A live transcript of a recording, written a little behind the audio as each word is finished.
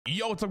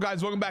Yo, what's up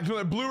guys? Welcome back to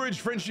another Blue Ridge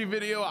Frenchie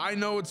video. I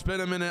know it's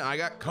been a minute. I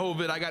got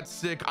COVID. I got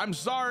sick. I'm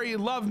sorry.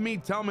 Love me.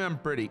 Tell me I'm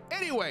pretty.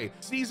 Anyway,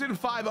 season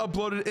 5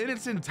 uploaded in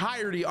its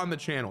entirety on the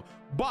channel,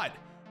 but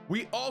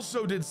we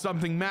also did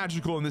something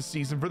magical in this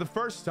season. For the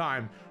first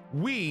time,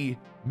 we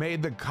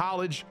made the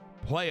college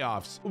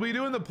playoffs. We'll be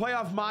doing the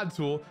playoff mod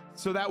tool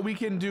so that we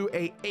can do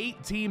a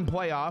 8-team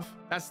playoff.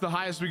 That's the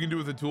highest we can do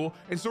with the tool.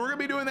 And so we're gonna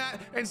be doing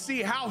that and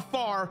see how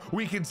far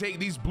we can take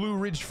these Blue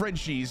Ridge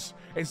Frenchies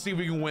and see if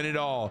we can win it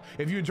all.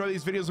 If you enjoy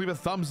these videos, leave a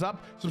thumbs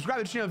up, subscribe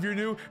to the channel if you're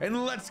new,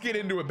 and let's get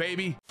into it,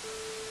 baby.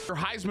 Your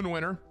Heisman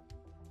winner,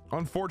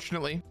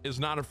 unfortunately, is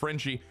not a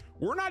Frenchie.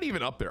 We're not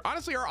even up there.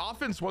 Honestly, our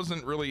offense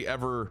wasn't really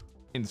ever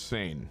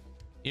insane,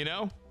 you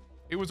know?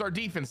 It was our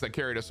defense that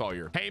carried us all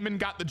year. Heyman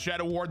got the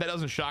Jet Award. That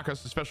doesn't shock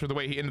us, especially the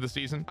way he ended the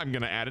season. I'm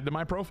gonna add it to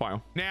my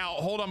profile. Now,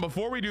 hold on.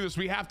 Before we do this,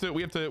 we have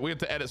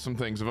to edit some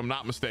things, if I'm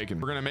not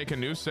mistaken. We're gonna make a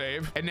new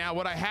save. And now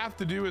what I have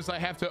to do is I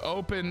have to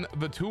open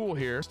the tool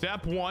here.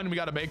 Step 1, we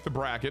got to make the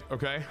bracket.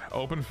 Okay,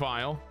 open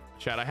file.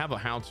 Chat, I have a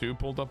how-to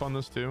pulled up on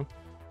this too. You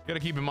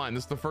gotta keep in mind,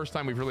 this is the first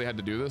time we've really had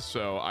to do this,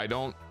 so I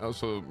don't.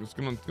 So it's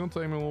gonna take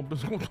me a little bit.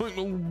 It's gonna take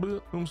me a little bit. You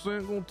know what I'm saying?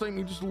 It's gonna take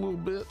me just a little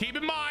bit. Keep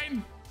in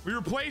mind, we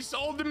replaced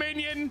Old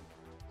Dominion.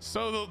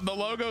 So the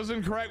logo's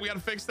incorrect. We got to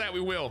fix that.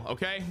 We will.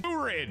 Okay.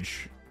 Blue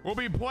Ridge will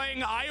be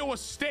playing Iowa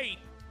State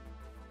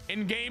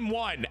in game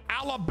 1.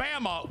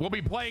 Alabama will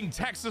be playing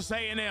Texas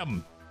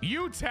A&M.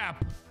 UTEP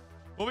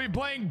will be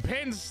playing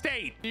Penn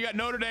State. You got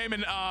Notre Dame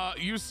and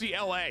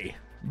UCLA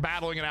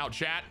battling it out,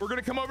 chat. We're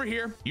going to come over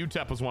here.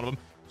 UTEP was one of them.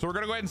 So we're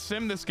going to go ahead and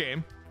sim this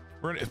game.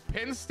 We're going to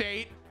Penn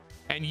State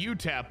and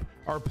UTEP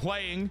are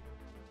playing.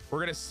 We're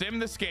going to sim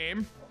this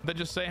game. That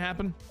just say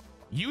happen.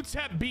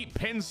 UTEP beat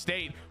Penn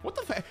State. What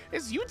the fuck?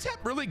 Is UTEP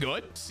really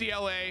good?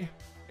 CLA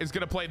is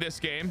going to play this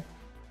game.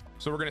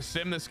 So we're going to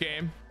sim this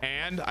game.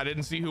 And I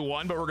didn't see who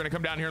won, but we're going to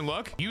come down here and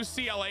look.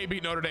 UCLA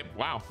beat Notre Dame.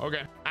 Wow.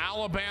 Okay.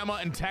 Alabama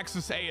and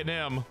Texas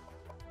A&M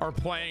are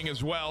playing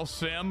as well.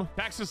 Sim.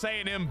 Texas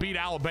A&M beat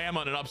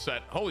Alabama in an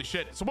upset. Holy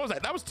shit. So what was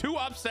that? That was 2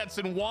 upsets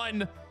in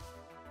 1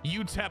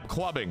 UTEP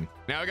clubbing.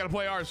 Now we got to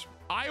play ours.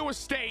 Iowa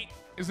State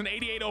is an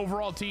 88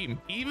 overall team.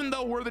 Even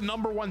though we're the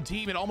 #1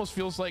 team, it almost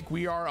feels like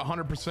we are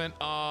 100%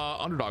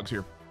 underdogs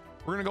here.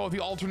 We're gonna go with the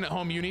alternate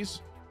home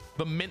unis.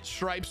 The mint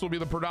stripes will be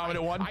the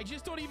predominant one. I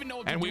just don't even know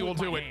what to do. And we will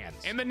do it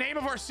in the name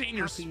of our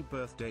seyniors. Happy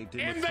birthday,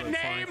 in the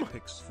name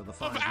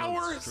of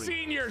our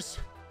seniors.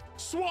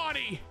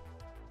 Swanee,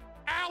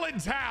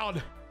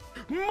 Allentown,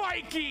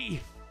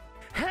 Mikey,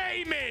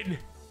 Heyman.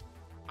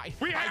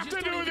 We have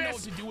to do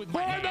this for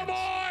the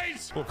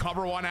boys. We'll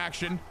cover 1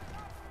 action.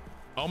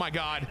 Oh my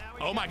God.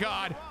 Oh my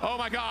God. Oh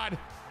my God.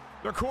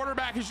 Their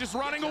quarterback is just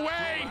running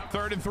away.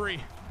 3rd and 3.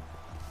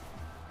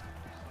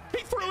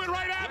 He threw it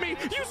right at me.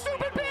 You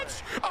stupid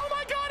bitch. Oh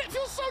my God. It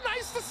feels so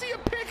nice to see a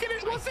pick and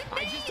it wasn't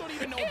me. I just don't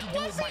even know what to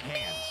do with my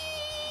hands.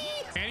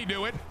 Can he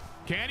do it?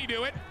 Can he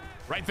do it?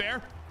 Right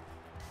there.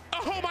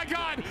 Oh my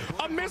God,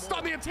 a missed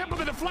on the attempt of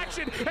the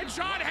deflection, and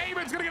John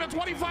Heyman's gonna get a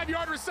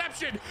 25-yard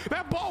reception.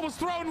 That ball was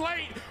thrown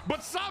late,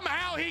 but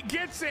somehow he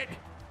gets it.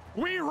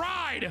 We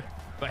ride.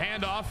 The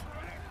handoff,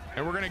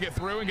 and we're gonna get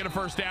through and get a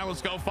first down.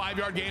 Let's go.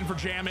 5-yard gain for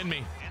Jam in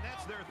me.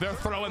 They're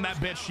throwing that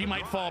bitch. She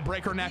might fall,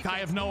 break her neck. I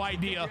have no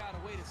idea.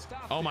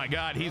 Oh my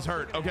God, he's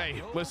hurt.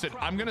 Okay, listen,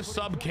 I'm gonna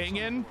sub King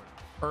in,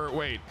 or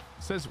wait, it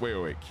says,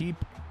 wait, keep.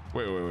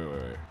 Wait.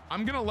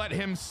 I'm gonna let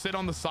him sit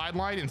on the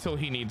sideline until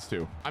he needs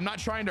to. I'm not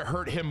trying to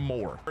hurt him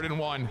more. 3rd and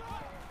 1.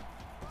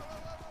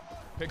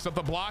 Picks up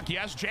the block.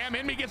 Yes, Jam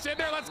in me gets in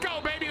there. Let's go,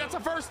 baby. That's a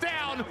first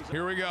down.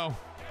 Here we go.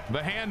 The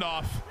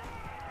handoff.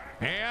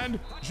 And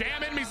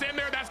Jam in me's in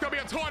there. That's gonna be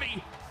a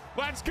 20.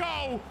 Let's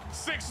go.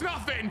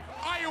 6-0.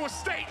 Iowa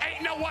State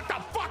ain't know what the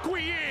fuck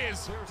we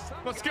is.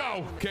 Let's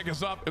go. Kick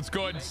us up. It's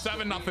good.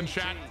 7-0,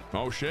 chat.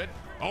 Oh shit.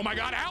 Oh my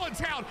God,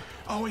 Allentown.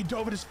 Oh, he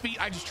dove at his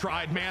feet. I just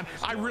tried, man.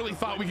 I really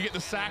thought we could get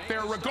the sack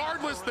there.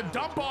 Regardless, the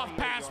dump off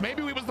pass,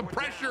 maybe it was the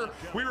pressure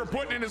we were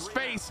putting in his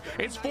face.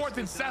 It's 4th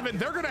and 7.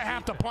 They're gonna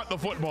have to punt the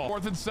football.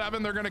 4th and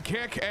 7, they're gonna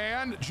kick,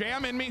 and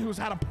Jam in me, who's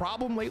had a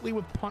problem lately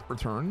with punt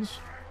returns,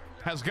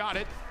 has got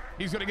it.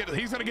 He's gonna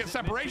get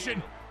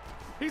separation.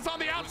 He's on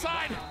the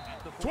outside.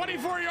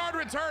 24-yard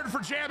return for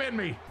Jam in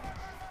me.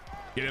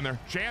 Get in there.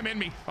 Jam in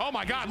me. Oh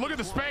my God, look at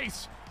the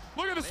space.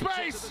 Look at the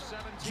space.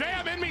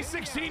 Jam in me,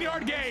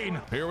 16-yard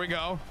gain. Here we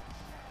go.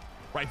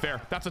 Right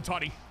there. That's a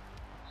tutty.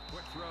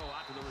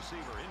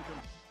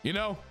 You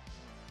know,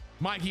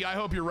 Mikey, I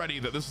hope you're ready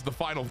that this is the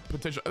final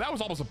potential. That was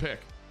almost a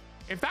pick.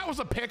 If that was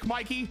a pick,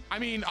 Mikey, I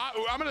mean,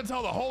 I'm going to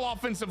tell the whole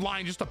offensive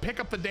line just to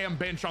pick up the damn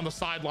bench on the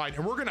sideline,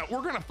 and we're going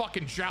to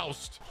fucking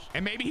joust.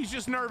 And maybe he's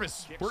just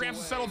nervous. We're going to have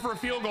to settle for a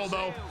field goal,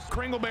 though.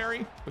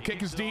 Kringleberry, the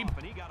kick is deep.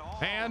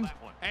 And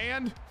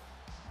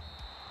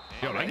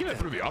yo, did I get it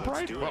through the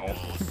upright?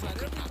 Uh-oh.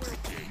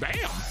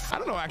 Damn. I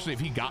don't know actually if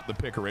he got the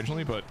pick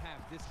originally, but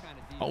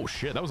oh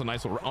shit, that was a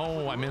nice little.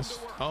 Oh, I missed.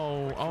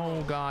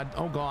 Oh God.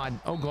 Oh God.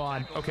 Oh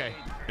God. Okay,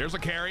 here's a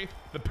carry.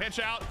 The pitch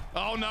out.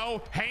 Oh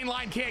no,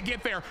 Hainline can't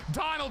get there.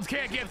 Donalds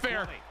can't get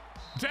there.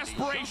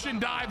 Desperation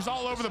dives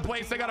all over the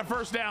place. They got a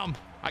first down.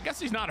 I guess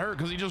he's not hurt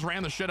because he just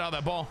ran the shit out of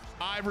that ball.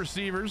 5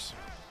 receivers.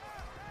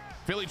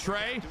 Philly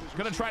Trey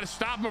gonna try to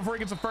stop him before he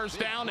gets a first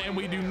down, and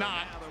we do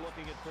not.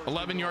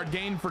 11-yard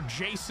gain for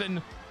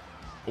Jason.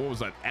 What was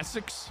that,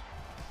 Essex?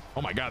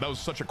 Oh my God, that was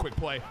such a quick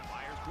play.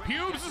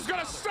 Hughes is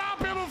gonna stop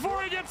him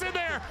before he gets in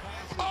there.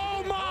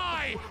 Oh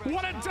my,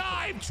 what a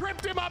dive.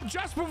 Tripped him up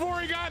just before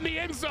he got in the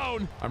end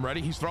zone. I'm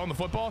ready. He's throwing the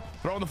football,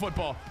 throwing the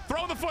football,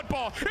 throwing the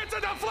football. It's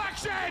a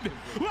deflection.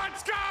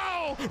 Let's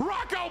go.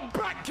 Rocco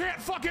Beck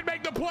can't fucking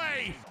make the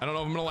play. I don't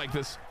know if I'm gonna like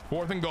this.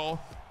 4th and goal,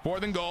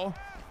 4th and goal.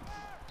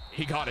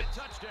 He got it.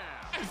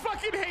 I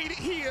fucking hate it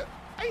here.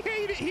 I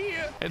hate it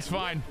here. It's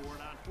fine.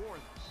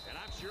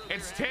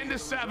 It's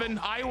 10-7.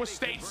 Iowa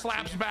State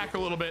slaps back a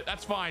little bit.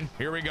 That's fine.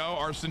 Here we go.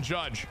 Arson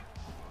Judge.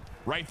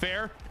 Right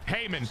there.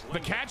 Heyman. The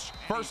catch.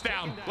 First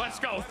down. Let's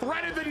go.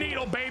 Threaded the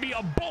needle, baby.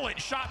 A bullet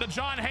shot to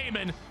John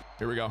Heyman.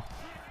 Here we go.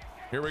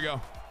 Here we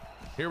go.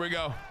 Here we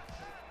go.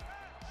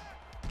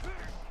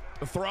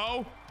 The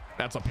throw.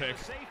 That's a pick.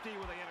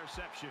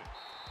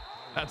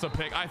 That's a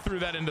pick. I threw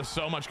that into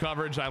so much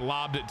coverage. I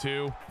lobbed it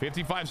too.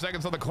 55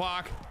 seconds on the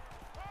clock.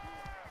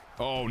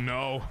 Oh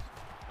no.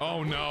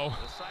 Oh no.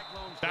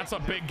 That's a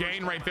big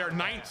gain right there.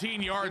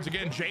 19 yards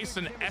again.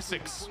 Jason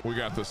Essex. We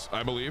got this.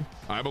 I believe.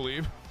 I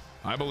believe.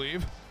 I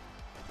believe.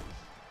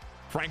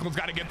 Franklin's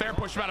got to get there.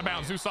 Push him out of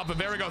bounds. Do something.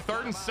 There we go.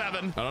 3rd and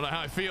 7. I don't know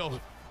how I feel.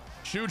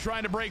 Shoe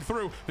trying to break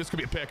through. This could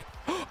be a pick.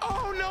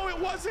 Oh no, it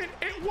wasn't.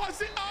 It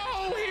wasn't.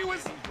 Oh, he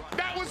was.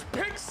 That was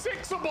pick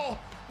sixable.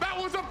 That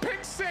was a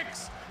pick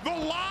 6. The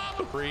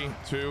lob. 3,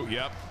 2.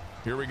 Yep.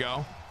 Here we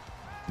go.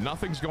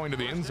 Nothing's going to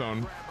the end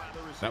zone.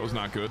 That was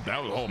not good.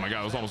 That was, oh my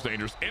God, it was almost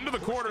dangerous. Into the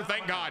quarter,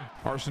 thank God.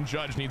 Arson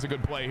Judge needs a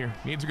good play here.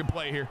 Needs a good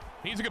play here.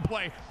 Needs a good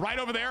play. Right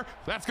over there.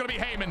 That's going to be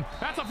Heyman.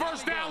 That's a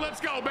first down. Let's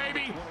go,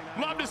 baby.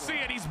 Love to see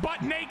it. He's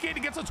butt naked. He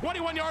gets a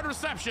 21-yard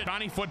reception.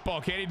 Johnny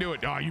Football, can he do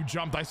it? Oh, you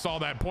jumped. I saw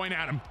that. Point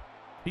at him.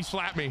 He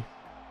slapped me.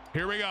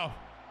 Here we go.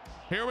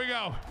 Here we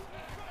go.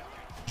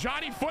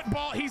 Johnny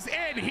Football, he's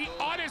in. He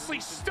honestly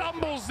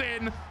stumbles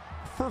in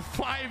for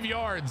 5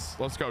 yards.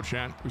 Let's go,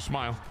 Chan. We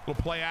smile.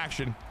 Little play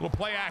action. Little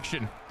play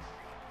action.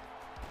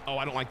 Oh,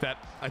 I don't like that.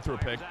 I threw a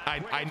pick.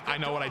 I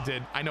know what I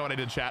did. I know what I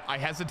did, chat. I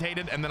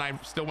hesitated, and then I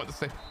still went the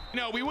same.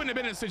 No, we wouldn't have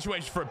been in a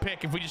situation for a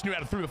pick if we just knew how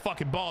to throw the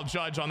fucking ball,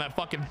 Judge, on that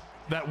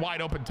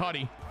wide open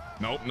tutty.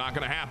 Nope, not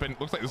gonna happen.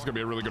 Looks like this is gonna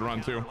be a really good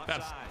run too.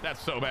 That's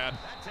so bad.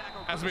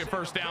 Has to be a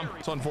first down.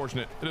 It's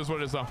unfortunate. It is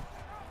what it is though.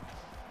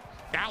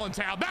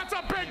 Allentown, that's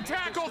a big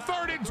tackle.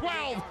 3rd and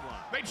 12.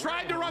 They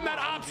tried to run that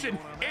option.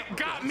 It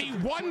got me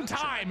one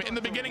time in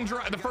the beginning,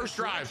 the first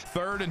drive.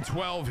 3rd and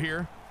 12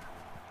 here.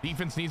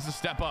 Defense needs to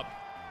step up.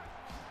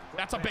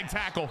 That's a big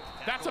tackle.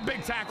 That's a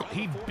big tackle.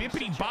 He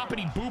bippity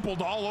boppity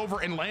boopled all over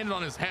and landed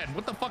on his head.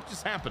 What the fuck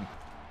just happened?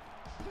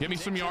 Give me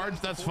some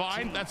yards. That's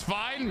fine. That's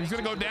fine. He's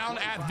gonna go down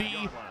at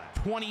the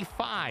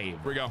 25. Here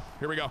we go.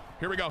 Here we go.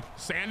 Here we go.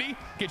 Sandy,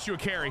 get you a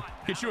carry.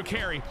 Get you a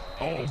carry.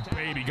 Oh,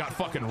 baby, got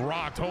fucking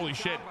rocked. Holy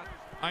shit.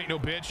 I ain't no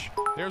bitch.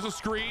 There's a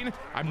screen.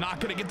 I'm not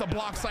gonna get the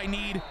blocks I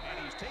need.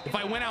 If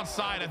I went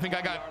outside, I think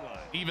I got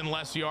even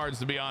less yards,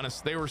 to be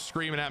honest. They were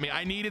screaming at me.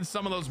 I needed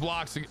some of those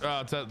blocks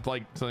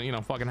to you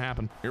know, fucking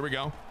happen. Here we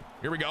go.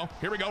 Here we go.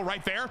 Here we go.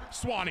 Right there.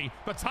 Swanee,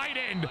 the tight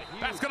end.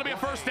 That's going to be a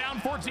first down,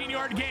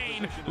 14-yard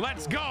gain.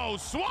 Let's go.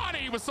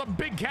 Swanee with some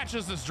big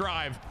catches this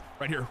drive.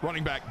 Right here.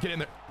 Running back. Get in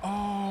there.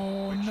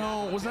 Oh,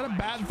 no. Was that a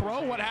bad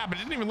throw? What happened?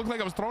 It didn't even look like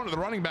I was throwing to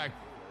the running back.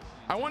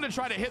 I wanted to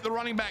try to hit the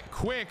running back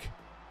quick.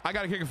 I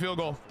got to kick a field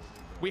goal.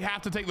 We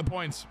have to take the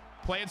points.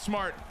 Play it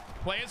smart.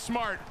 Play it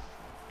smart.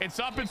 It's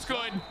up. It's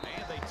good.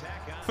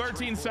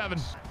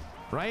 13-7.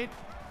 Right?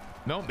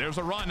 Nope. There's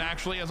a run,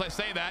 actually, as I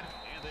say that.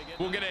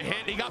 We'll get a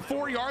hit. He got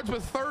 4 yards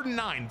with 3rd and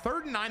 9.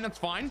 3rd and 9. That's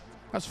fine.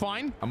 That's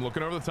fine. I'm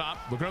looking over the top.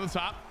 Looking over the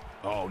top.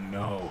 Oh,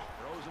 no.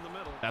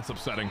 That's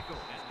upsetting.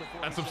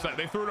 That's upsetting.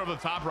 They threw it over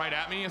the top right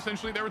at me,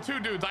 essentially. There were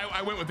 2 dudes.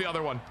 I went with the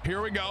other one.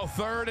 Here we go.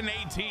 3rd and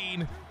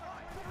 18.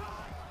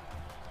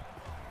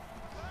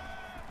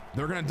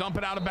 They're going to dump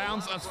it out of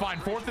bounds. That's fine.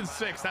 4th and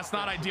 6. That's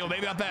not ideal.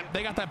 They got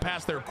that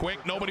pass there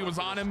quick. Nobody was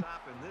on him.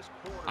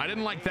 I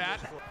didn't like that.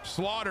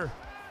 Slaughter.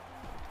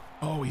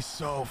 Oh, he's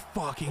so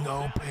fucking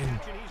open.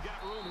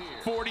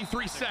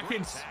 43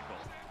 seconds.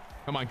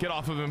 Come on, get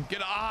off of him.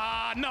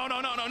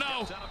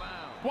 No.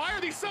 Why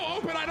are these so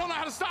open? I don't know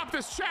how to stop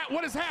this, chat.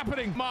 What is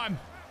happening? Come on.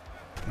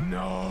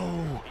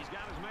 No.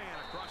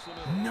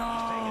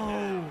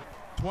 No.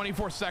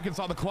 24 seconds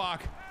on the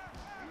clock.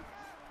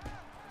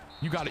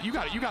 You got it. You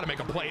got to make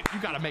a play. You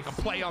got to make a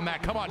play on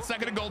that. Come on.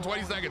 2nd and goal,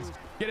 20 seconds.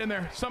 Get in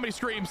there. Somebody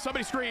scream.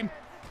 Somebody scream.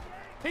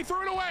 He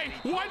threw it away.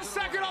 1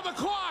 second on the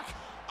clock.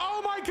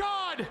 Oh my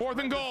God. 4th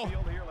and goal.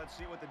 Let's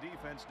see what the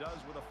defense does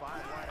with a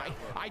 5.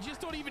 I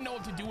just don't even know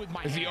what to do with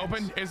my hands. Is he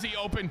open? Is he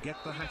open?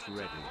 Get the hat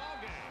ready.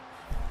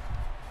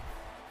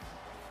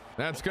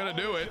 That's gonna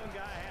do it.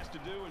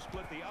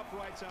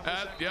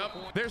 Yep.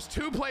 There's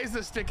 2 plays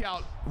that stick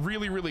out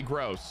really, really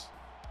gross.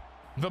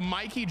 The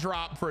Mikey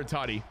drop for a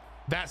tutty.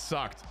 That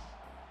sucked.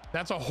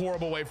 That's a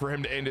horrible way for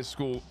him to end his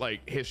school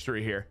like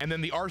history here. And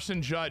then the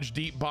arson judge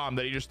deep bomb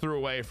that he just threw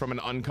away from an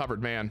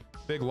uncovered man.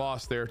 Big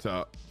loss there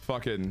to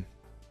fucking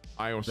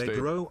Iowa State.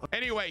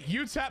 Anyway,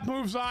 UTEP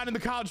moves on in the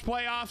college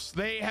playoffs.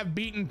 They have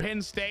beaten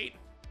Penn State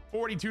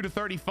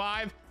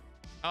 42-35.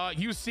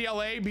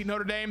 UCLA beat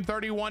Notre Dame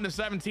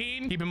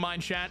 31-17. Keep in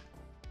mind, chat,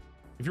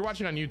 if you're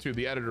watching on YouTube,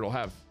 the editor will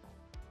have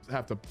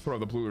to throw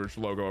the Blue Ridge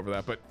logo over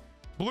that. But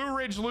Blue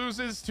Ridge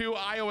loses to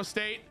Iowa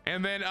State,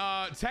 and then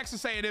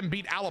Texas A&M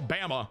beat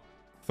Alabama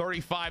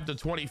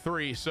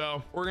 35-23.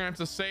 So we're gonna have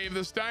to save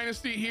this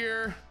dynasty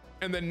here.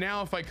 And then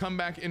now if I come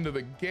back into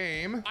the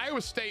game,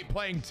 Iowa State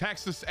playing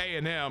Texas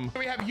A&M.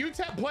 We have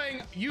UTEP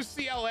playing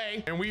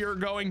UCLA, and we are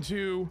going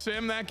to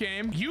sim that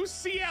game.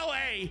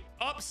 UCLA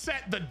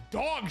upset the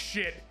dog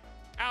shit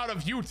out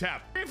of UTEP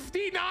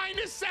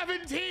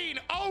 59-17.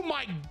 Oh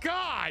my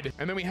God.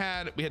 And then we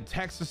had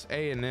Texas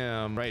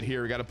A&M right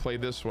here. We got to play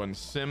this one.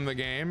 Sim the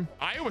game.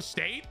 Iowa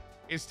State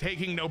is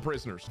taking no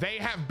prisoners. They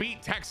have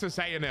beat Texas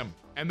A&M,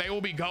 and they will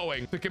be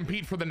going to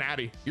compete for the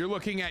Natty. You're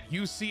looking at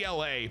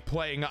UCLA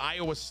playing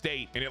Iowa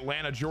State in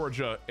Atlanta,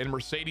 Georgia in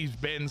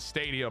Mercedes-Benz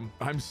Stadium.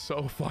 I'm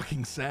so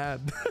fucking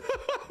sad.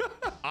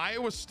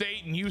 Iowa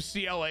State and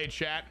UCLA,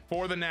 chat,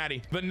 for the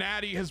Natty. The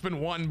Natty has been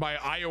won by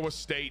Iowa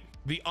State,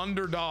 the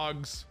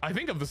underdogs, I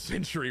think, of the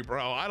century,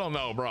 bro. I don't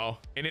know, bro.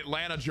 In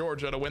Atlanta,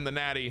 Georgia to win the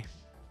Natty,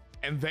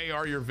 and they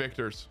are your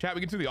victors. Chat,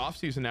 we get to the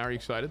offseason now. Are you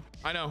excited?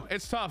 I know,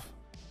 it's tough.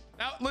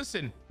 Now,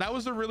 listen, that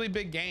was a really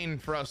big gain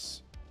for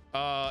us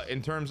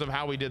in terms of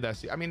how we did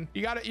that. I mean,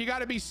 you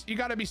gotta be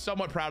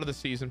somewhat proud of the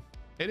season.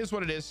 It is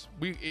what it is.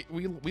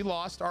 We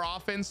lost. Our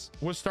offense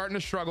was starting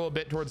to struggle a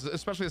bit towards,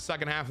 especially the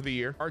second half of the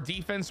year. Our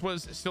defense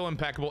was still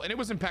impeccable, and it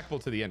was impeccable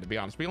to the end, to be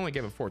honest. We only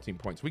gave it 14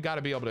 points. We got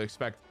to be able to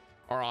expect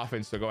our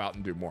offense to go out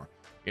and do more.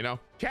 You know,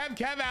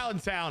 Kev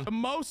Allentown, the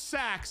most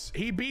sacks.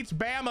 He beats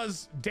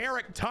Bama's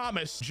Derek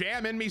Thomas.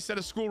 Jam in me set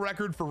a school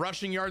record for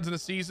rushing yards in a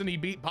season. He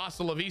beat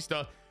Pasta La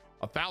Vista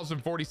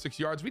 1,046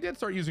 yards. We did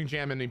start using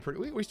Jam in me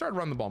we started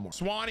running the ball more.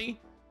 Swanee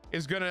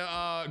is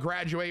gonna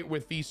graduate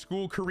with the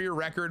school career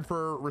record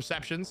for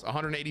receptions,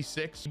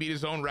 186. He beat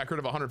his own record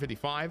of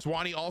 155.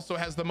 Swanee also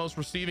has the most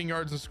receiving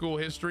yards in school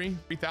history,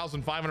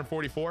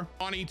 3,544.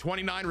 Swanee,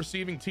 29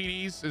 receiving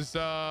TDs is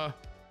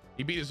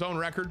he beat his own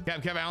record.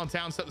 Kev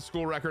Allentown set the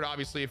school record.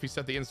 Obviously, if he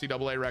set the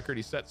NCAA record,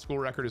 he set school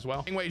record as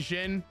well. Mingwei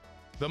Jin,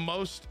 the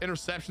most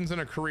interceptions in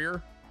a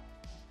career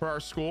for our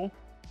school,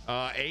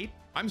 8.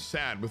 I'm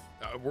sad with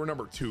we're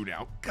number 2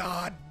 now.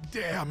 God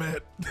damn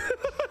it.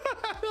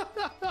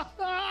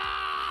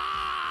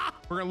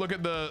 We're gonna look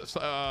at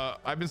the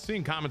I've been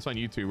seeing comments on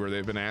YouTube where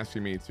they've been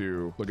asking me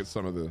to look at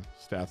some of the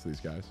stats of these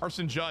guys.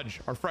 Arson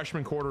Judge, our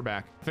freshman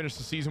quarterback, finished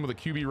the season with a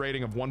QB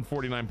rating of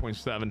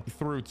 149.7. He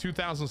threw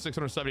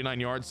 2,679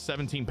 yards,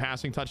 17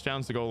 passing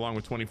touchdowns to go along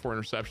with 24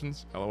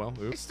 interceptions. LOL.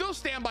 Oops. I still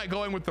stand by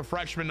going with the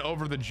freshman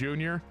over the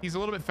junior. He's a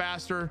little bit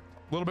faster,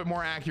 a little bit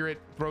more accurate,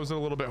 throws it a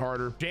little bit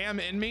harder.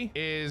 Jam in me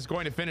is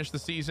going to finish the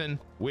season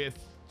with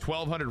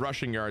 1,200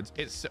 rushing yards.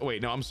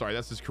 Wait, no, I'm sorry,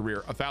 that's his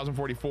career.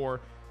 1,044.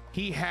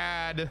 He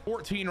had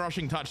 14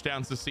 rushing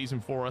touchdowns this season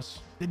for us.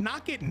 Did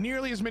not get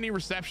nearly as many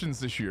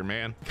receptions this year,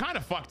 man. Kind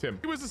of fucked him.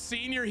 He was a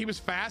senior. He was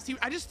fast.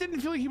 I just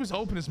didn't feel like he was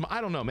open as much.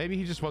 I don't know. Maybe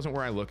he just wasn't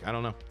where I look. I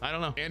don't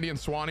know. Andy and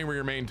Swanee were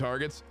your main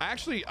targets.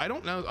 Actually, I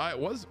don't know.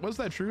 Was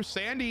that true?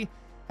 Sandy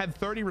had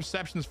 30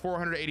 receptions,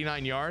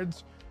 489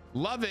 yards.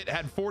 Lovett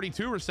had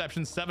 42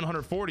 receptions,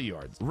 740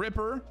 yards.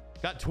 Ripper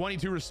got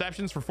 22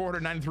 receptions for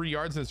 493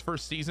 yards in his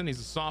first season. He's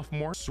a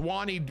sophomore.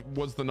 Swanee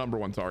was the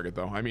 #1 target,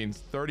 though. I mean,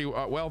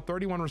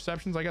 31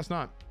 receptions. I guess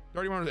not.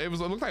 31. It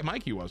looked like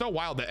Mikey was. So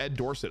wild that Ed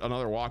Dorsett,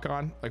 another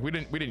walk-on. Like we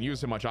didn't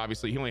use him much.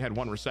 Obviously, he only had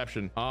 1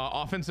 reception.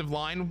 Offensive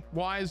line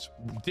wise,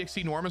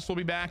 Dixie Normus will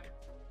be back.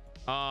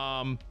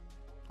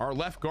 Our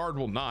left guard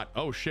will not.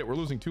 Oh shit, we're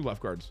losing 2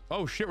 left guards.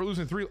 Oh shit, we're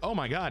losing 3. Oh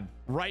my god.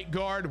 Right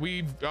guard,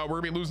 we're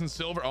gonna be losing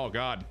Silver. Oh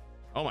god.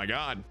 Oh my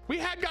god. We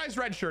had guys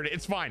redshirted.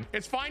 It's fine.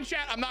 It's fine,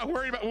 chat. I'm not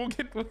worried about. We'll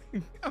get.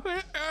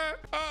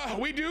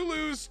 We do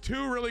lose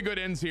 2 really good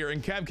ends here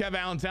in Kev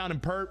Allentown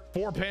and Pert.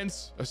 4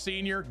 Pence, a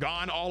senior,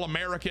 gone,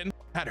 All-American.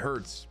 That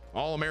hurts.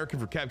 All-American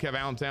for Kev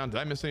Allentown. Did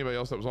I miss anybody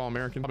else that was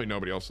All-American? Probably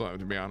nobody else, to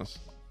be honest.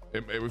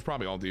 It was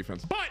probably all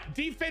defense. But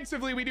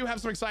defensively, we do have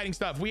some exciting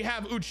stuff. We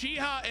have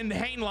Uchiha and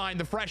Hainline,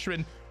 the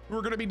freshman, who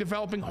are going to be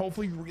developing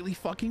hopefully really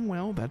fucking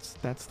well. That's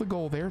the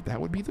goal there.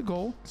 That would be the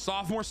goal.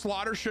 Sophomore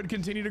Slaughter should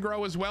continue to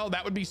grow as well.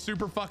 That would be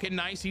super fucking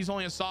nice. He's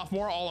only a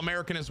sophomore,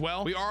 All-American as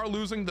well. We are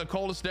losing the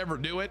coldest to ever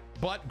do it,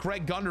 but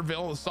Greg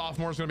Gunderville, the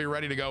sophomore, is going to be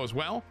ready to go as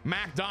well.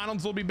 Mac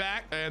Donalds will be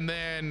back. And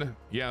then,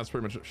 yeah, that's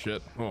pretty much it.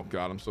 Shit. Oh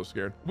God, I'm so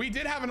scared. We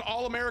did have an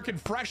All-American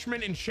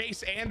freshman in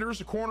Chase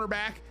Anders, a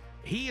cornerback.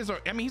 He's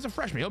a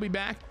freshman. He'll be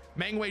back.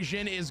 Mingwei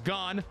Jin is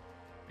gone.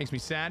 Makes me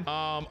sad.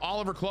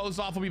 Oliver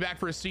Closeoff will be back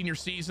for his senior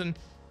season.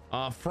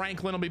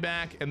 Franklin will be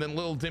back, and then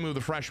Little Dimmu,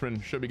 the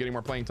freshman, should be getting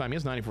more playing time. He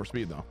has 94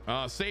 speed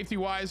though. Safety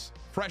wise,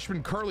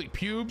 freshman Curly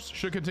Pubes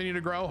should continue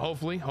to grow.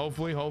 Hopefully.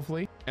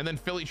 And then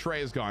Philly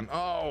Trey is gone.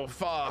 Oh,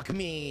 fuck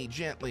me.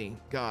 Gently.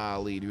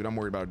 Golly, dude. I'm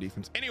worried about our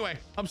defense. Anyway,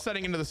 I'm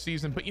setting into the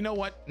season. But you know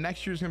what?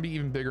 Next year's going to be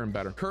even bigger and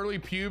better. Curly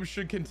pubes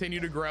should continue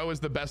to grow is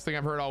the best thing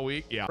I've heard all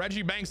week. Yeah.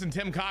 Reggie Banks and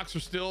Tim Cox are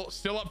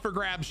still up for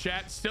grabs,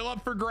 chat. Still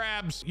up for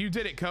grabs. You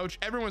did it, coach.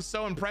 Everyone's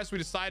so impressed we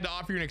decided to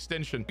offer you an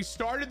extension. We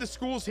started the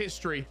school's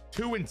history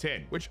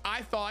 2-10, which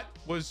I thought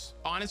was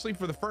honestly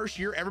for the first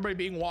year, everybody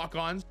being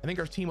walk-ons. I think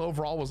our team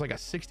overall was like a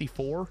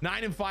 64.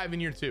 9-5 in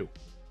year 2.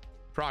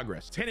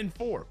 Progress.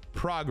 10-4.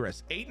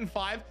 Progress.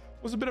 8-5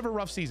 was a bit of a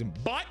rough season,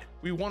 but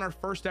we won our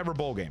first ever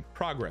bowl game.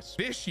 Progress.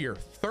 This year,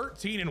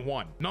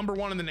 13-1. Number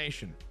 1 in the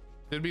nation.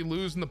 Did we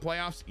lose in the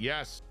playoffs?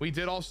 Yes. We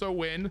did also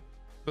win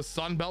the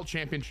Sun Belt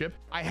Championship.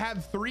 I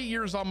had 3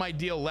 years on my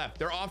deal left.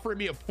 They're offering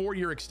me a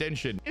 4-year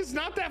extension. It's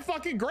not that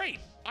fucking great.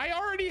 I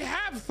already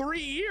have 3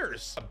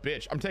 years. A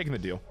bitch. I'm taking the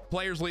deal.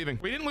 Players leaving.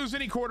 We didn't lose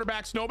any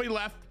quarterbacks. Nobody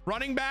left.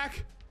 Running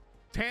back,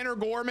 Tanner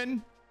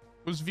Gorman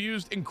was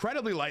viewed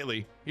incredibly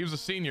lightly. He was a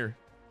senior.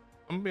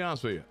 I'm gonna be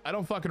honest with you. I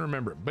don't fucking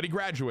remember him, but he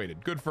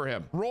graduated. Good for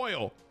him.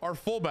 Royal, our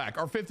fullback,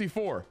 our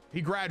 54.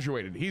 He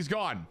graduated. He's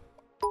gone.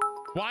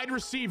 Wide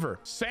receiver.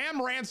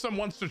 Sam Ransom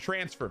wants to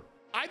transfer.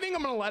 I think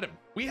I'm gonna let him.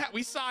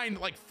 We signed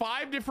like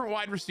 5 different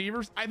wide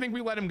receivers. I think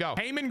we let him go.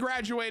 Heyman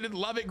graduated.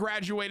 Lovett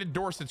graduated.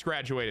 Dorsett's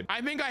graduated.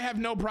 I think I have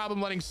no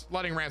problem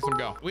letting Ransom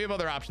go. We have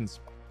other options.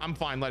 I'm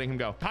fine letting him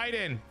go. Tight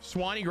end.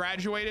 Swanee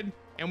graduated,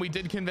 and we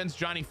did convince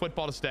Johnny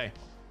Football to stay.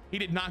 He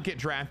did not get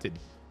drafted.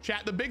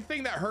 Chat, the big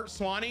thing that hurt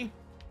Swanee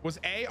was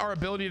our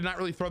ability to not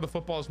really throw the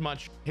football as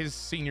much his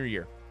senior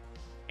year,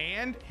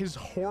 and his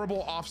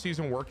horrible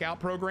offseason workout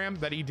program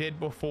that he did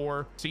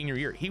before senior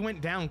year. He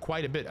went down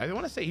quite a bit. I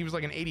want to say he was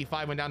like an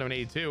 85, went down to an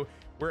 82.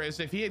 Whereas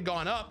if he had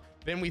gone up,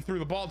 then we threw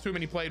the ball to him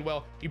and he played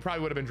well, he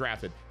probably would have been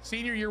drafted.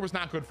 Senior year was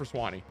not good for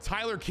Swanee.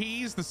 Tyler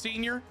Keys, the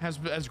senior, has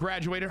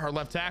graduated, our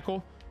left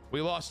tackle.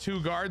 We lost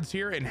 2 guards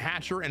here in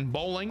Hatcher and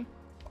Bowling.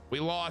 We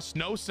lost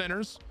no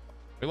centers.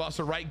 We lost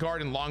a right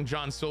guard in Long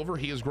John Silver.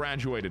 He has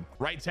graduated.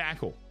 Right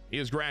tackle. He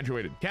has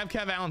graduated.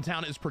 Kev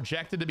Allentown is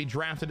projected to be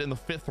drafted in the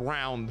 5th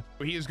round.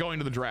 He is going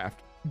to the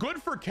draft.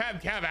 Good for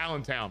Kev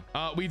Allentown.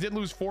 We did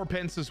lose 4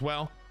 Pence as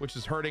well, which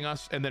is hurting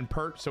us. And then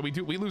Pert. So we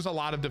lose a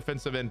lot of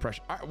defensive end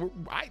pressure.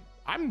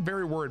 I'm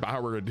very worried about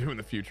how we're going to do in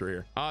the future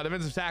here.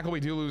 Defensive tackle, we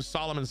do lose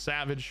Solomon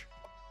Savage.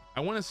 I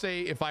want to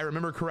say, if I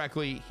remember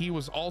correctly, he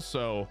was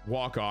also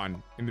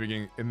walk-on in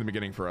the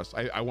beginning for us.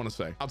 I want to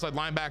say. Outside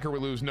linebacker, we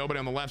lose nobody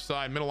on the left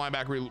side. Middle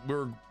linebacker,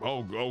 we're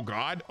oh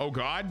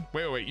god.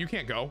 Wait, you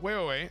can't go.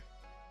 Wait.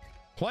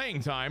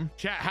 Playing time.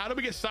 Chat, how do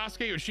we get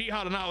Sasuke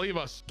Uchiha to not leave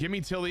us? Give me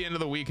till the end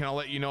of the week and I'll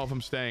let you know if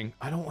I'm staying.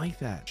 I don't like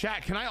that.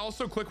 Chat, can I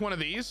also click one of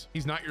these?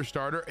 He's not your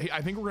starter.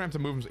 I think we're gonna have to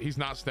move him. He's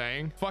not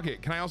staying. Fuck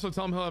it. Can I also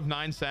tell him he'll have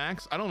 9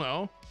 sacks? I don't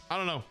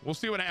know. We'll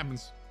see what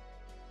happens.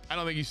 I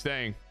don't think he's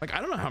staying. Like,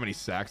 I don't know how many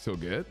sacks he'll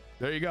get.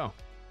 There you go.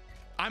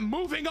 I'm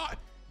moving on.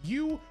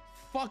 You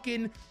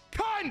fucking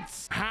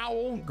cunts.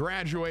 Howell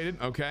graduated.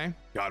 Okay.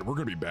 God, we're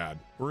gonna be bad.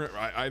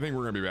 I think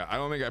we're gonna be bad. I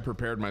don't think I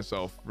prepared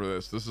myself for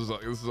this. This is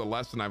a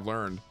lesson I've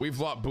learned. We've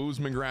let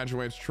Boozman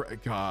graduates.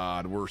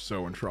 God, we're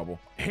so in trouble.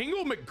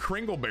 Hingle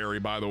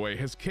McCringleberry, by the way,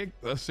 has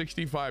kicked a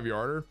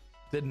 65-yarder.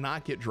 Did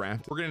not get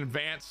drafted. We're gonna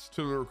advance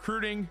to the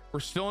recruiting.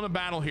 We're still in a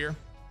battle here.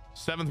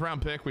 7th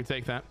round pick, we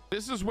take that.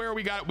 This is where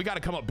we got to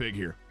come up big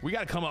here. We got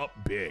to come up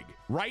big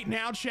right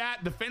now,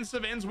 chat.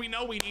 Defensive ends, we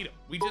know we need them.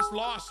 We just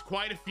lost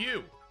quite a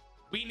few.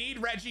 We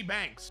need Reggie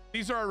Banks.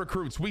 These are our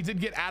recruits. We did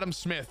get Adam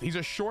Smith. He's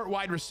a short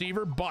wide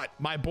receiver, but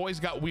my boy's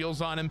got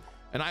wheels on him,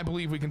 and I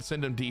believe we can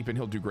send him deep and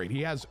he'll do great.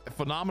 He has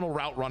phenomenal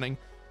route running,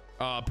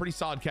 pretty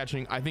solid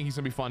catching. I think he's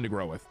gonna be fun to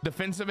grow with.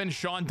 Defensive end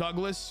Sean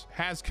Douglas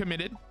has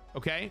committed.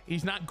 Okay,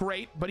 he's not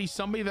great, but he's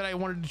somebody that I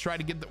wanted to try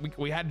to get.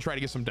 We had to try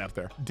to get some depth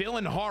there.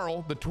 Dylan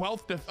Harrell, the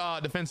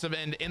 12th defensive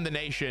end in the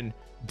nation,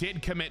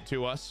 did commit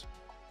to us.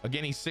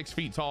 Again, he's 6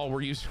 feet tall.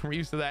 We're used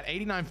to that.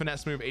 89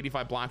 finesse move,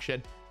 85 block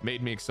shed.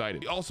 Made me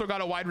excited. We also got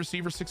a wide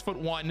receiver,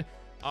 6'1",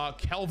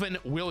 Kelvin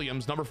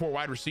Williams, number 4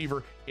 wide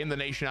receiver in the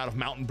nation out of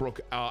Mountain Brook,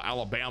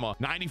 Alabama.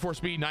 94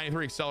 speed,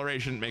 93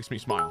 acceleration, makes me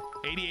smile.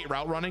 88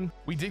 route running.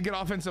 We did get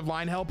offensive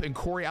line help in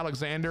Corey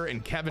Alexander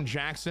and Kevin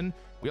Jackson.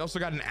 We also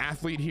got an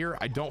athlete here.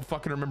 I don't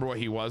fucking remember what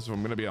he was, if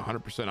I'm gonna be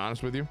 100%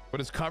 honest with you,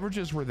 but his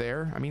coverages were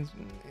there. I mean,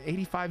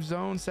 85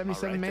 zone,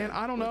 77 man.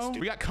 I don't know.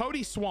 We got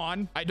Cody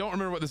Swan. I don't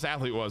remember what this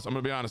athlete was. I'm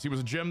gonna be honest. He was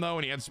a gym though,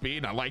 and he had speed,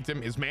 and I liked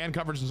him. His man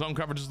coverage and zone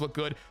coverages look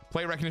good.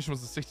 Play recognition was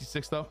the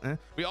 66 though.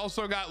 We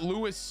also got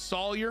Lewis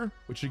Sawyer,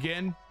 which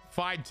again,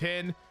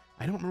 5'10".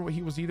 I don't remember what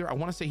he was either. I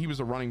want to say he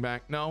was a running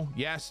back. No,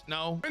 yes,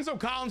 no. Renzo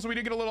Collins, so we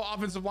did get a little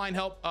offensive line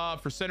help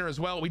for center as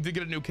well. We did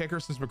get a new kicker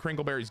since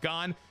McCringleberry's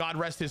gone. God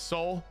rest his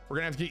soul. We're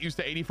gonna have to get used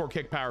to 84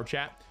 kick power,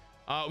 chat.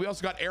 We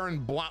also got Aaron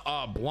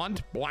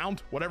Blount,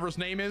 whatever his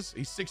name is.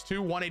 He's 6'2",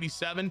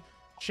 187.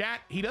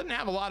 Chat, he doesn't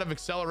have a lot of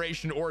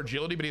acceleration or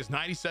agility, but he has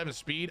 97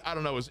 speed. I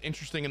don't know, it was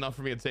interesting enough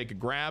for me to take a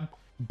grab.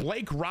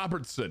 Blake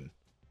Robertson,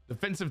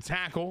 Defensive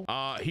tackle,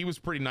 he was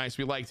pretty nice.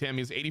 We liked him.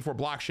 He's 84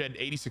 block shed,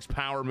 86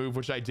 power move,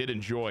 which I did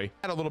enjoy.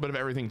 Had a little bit of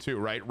everything too,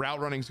 right?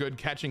 Route running's good,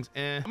 catching's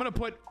I'm gonna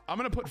put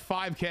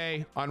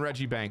 5K on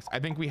Reggie Banks. I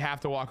think we have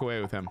to walk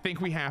away with him. I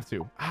think we have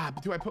to.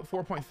 Do I put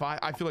 4.5?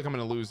 I feel like I'm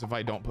gonna lose if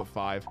I don't put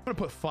 5. I'm gonna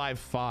put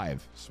 5.5.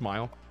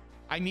 Smile.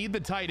 I need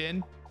the tight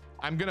end.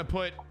 I'm gonna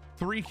put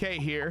 3K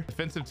here.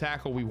 Defensive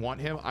tackle, we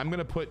want him. I'm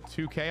gonna put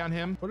 2K on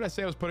him. What did I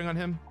say I was putting on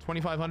him?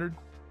 2,500.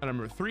 I don't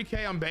remember.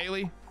 3K on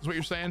Bailey is what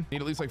you're saying.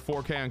 Need at least like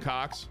 4K on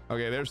Cox.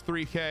 Okay, there's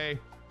 3K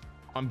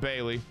on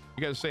Bailey.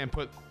 You guys are saying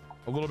put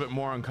a little bit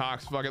more on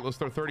Cox. Fuck it, let's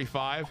throw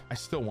 35. I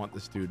still want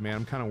this dude, man.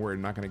 I'm kind of worried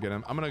I'm not gonna get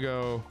him. I'm gonna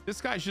go,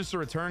 this guy's just a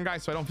return guy,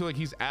 so I don't feel like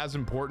he's as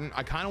important.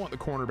 I kind of want the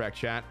cornerback,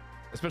 chat,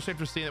 especially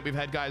after seeing that we've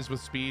had guys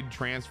with speed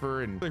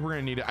transfer, and I think we're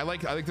gonna need it. I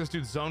like this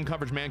dude's zone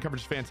coverage, man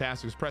coverage is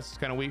fantastic. His press is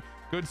kind of weak.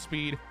 Good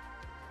speed,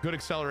 good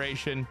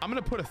acceleration. I'm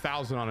gonna put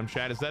 1,000 on him,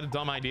 Chad. Is that a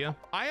dumb idea?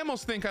 I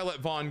almost think I let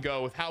Vaughn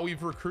go with how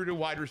we've recruited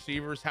wide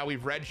receivers, how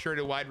we've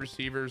redshirted wide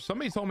receivers.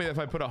 Somebody told me that if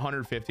I put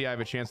 150, I have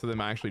a chance of them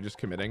actually just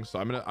committing. So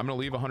I'm gonna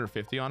leave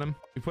 150 on him.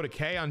 We put a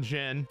K on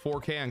Jen,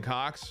 4K on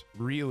Cox.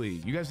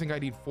 Really? You guys think I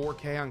need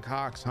 4K on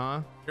Cox, huh?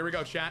 Here we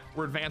go, chat.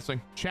 We're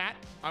advancing. Chat,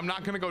 I'm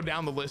not gonna go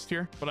down the list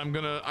here, but I'm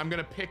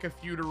gonna pick a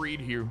few to read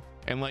here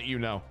and let you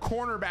know.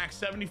 Cornerback,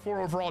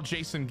 74 overall,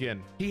 Jason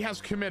Ginn. He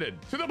has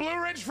committed to the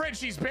Blue Ridge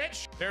Frenchies,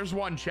 bitch. There's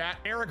one, chat.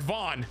 Eric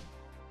Vaughn.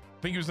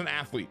 I think he was an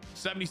athlete.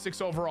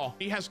 76 overall.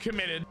 He has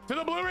committed to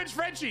the Blue Ridge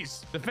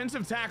Frenchies.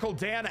 Defensive tackle,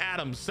 Dan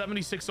Adams,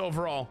 76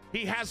 overall.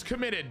 He has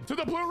committed to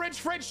the Blue Ridge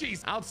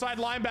Frenchies. Outside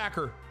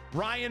linebacker,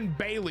 Ryan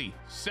Bailey,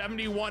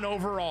 71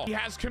 overall. He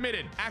has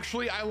committed.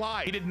 Actually, I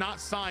lied. He did not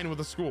sign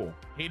with a school.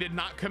 He did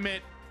not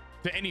commit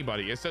to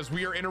anybody. It says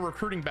we are in a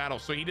recruiting battle,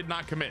 so he did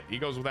not commit. He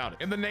goes without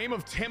it. In the name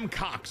of Tim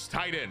Cox,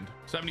 tight end,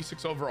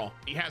 76 overall.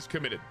 He has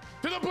committed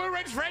to the Blue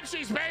Ridge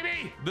Frenchies,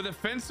 baby. The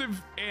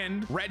defensive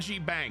end, Reggie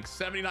Banks,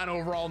 79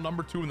 overall,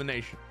 number 2 in the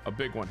nation. A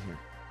big one here.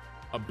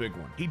 A big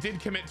one. He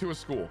did commit to a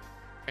school,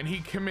 and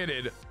he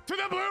committed to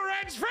the Blue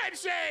Ridge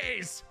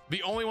Frenchies.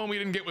 The only one we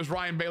didn't get was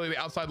Ryan Bailey, the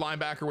outside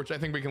linebacker, which I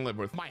think we can live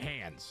with. My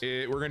hands.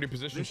 We're gonna do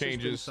position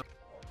changes.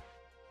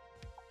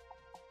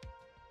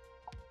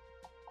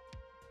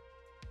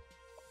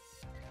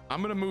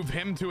 I'm going to move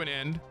him to an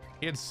end.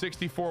 He had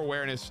 64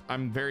 awareness.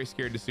 I'm very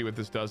scared to see what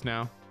this does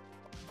now.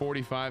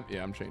 45.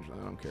 Yeah, I'm changing that.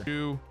 I don't care.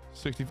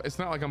 265. It's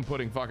not like I'm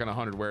putting fucking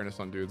 100 awareness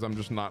on dudes. I'm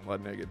just not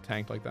letting it get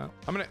tanked like that.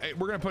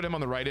 We're going to put him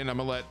on the right end. I'm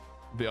going to let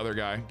the other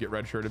guy get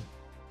redshirted.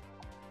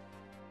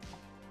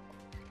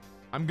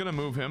 I'm going to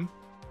move him.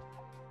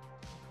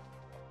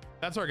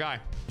 That's our guy.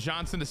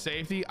 Johnson to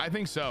safety. I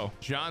think so.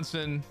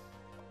 Johnson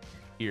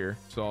here.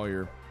 It's all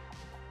your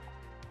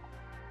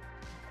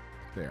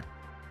there.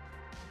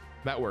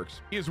 That works.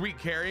 He is weak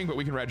carrying, but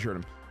we can redshirt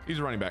him. He's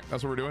a running back.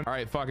 That's what we're doing. All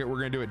right, fuck it. We're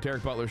going to do it.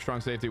 Derek Butler, strong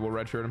safety. We'll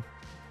redshirt him.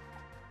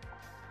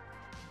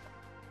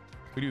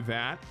 We do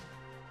that.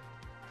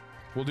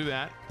 We'll do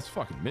that. It's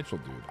fucking Mitchell,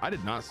 dude. I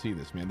did not see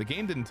this, man. The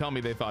game didn't tell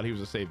me they thought he was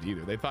a safety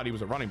either. They thought he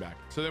was a running back.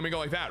 So then we go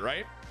like that,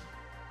 right?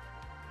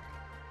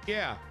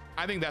 Yeah,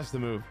 I think that's the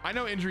move. I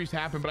know injuries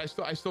happen, but I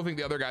still think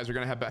the other guys are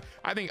going to have back.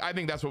 I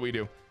think that's what we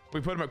do. We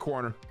put him at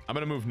corner. I'm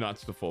going to move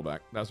Nuts to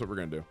fullback. That's what we're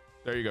going to do.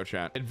 There you go,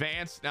 chat.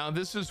 Advanced. Now,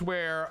 this is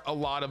where a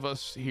lot of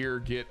us here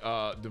get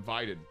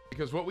divided,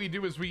 because what we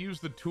do is we use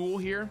the tool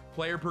here,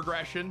 player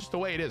progression. Just the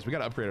way it is. We got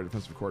to upgrade our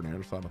defensive coordinator. I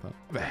just thought about that.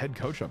 I have a head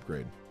coach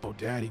upgrade. Oh,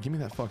 daddy, give me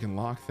that fucking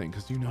lock thing,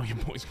 because you know your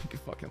boys gonna get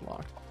fucking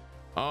locked.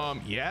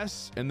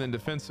 Yes. And then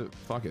defensive.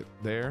 Fuck it.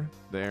 There.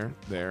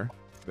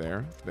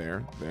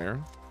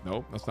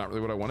 Nope, that's not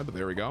really what I wanted, but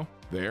there we go.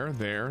 There. I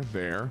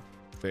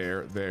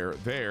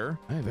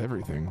have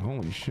everything.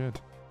 Holy shit.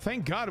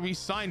 Thank God we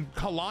signed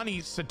Kalani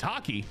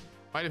Sataki.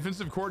 My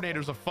defensive coordinator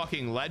is a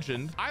fucking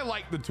legend. I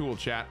like the tool,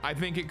 chat. I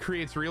think it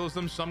creates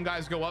realism. Some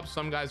guys go up,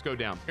 some guys go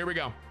down. Here we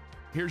go.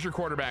 Here's your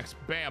quarterbacks.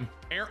 Bam.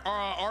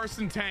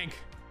 Arson Tank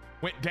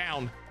went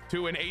down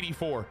to an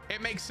 84.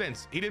 It makes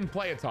sense. He didn't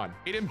play a ton.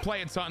 He didn't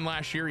play a ton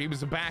last year. He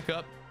was a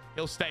backup.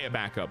 He'll stay a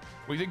backup.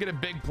 We did get a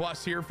big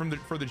plus here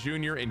for the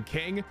junior in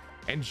King,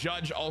 and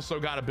Judge also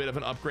got a bit of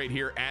an upgrade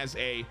here as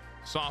a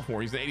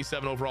sophomore. He's an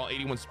 87 overall,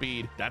 81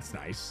 speed. That's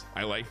nice.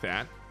 I like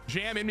that.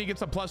 Jam Indy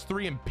gets a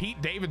 +3, and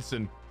Pete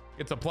Davidson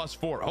gets a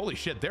 +4. Holy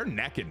shit, they're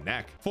neck and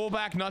neck.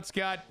 Fullback, Nuts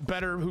got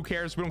better. Who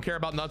cares? We don't care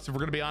about Nuts if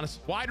we're gonna be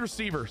honest. Wide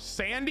receiver,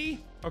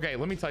 Sandy. Okay,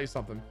 let me tell you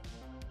something.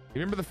 You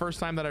remember the first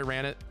time that I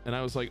ran it and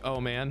I was like, oh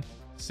man,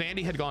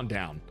 Sandy had gone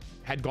down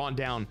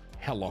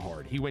hella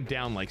hard. He went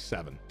down like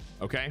 7.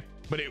 Okay,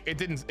 but it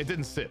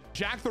didn't sit.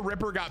 Jack the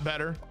Ripper got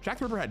better. Jack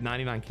the Ripper had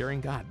 99 carrying.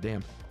 God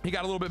damn. He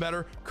got a little bit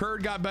better.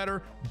 Curd got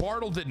better.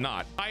 Bartle did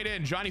not. Tight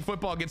end Johnny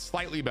Football gets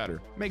slightly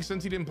better. Makes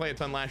sense. He didn't play a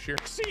ton last year.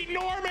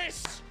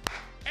 Enormous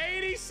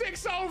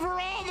 86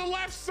 overall on the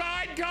left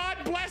side. God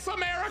bless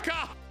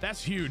America.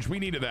 That's huge. We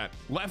needed that.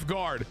 Left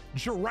guard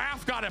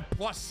Giraffe got a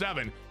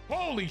 +7.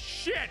 Holy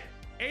shit.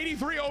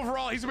 83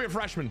 overall. He's gonna be a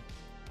freshman.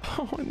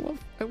 Oh, I love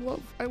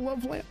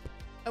Lamp.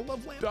 I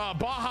love Lamp.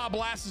 Baja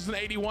Blast is an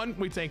 81.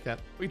 We take that.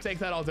 We take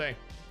that all day.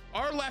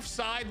 Our left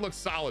side looks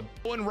solid.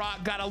 Owen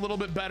Rock got a little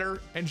bit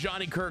better, and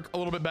Johnny Kirk a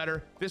little bit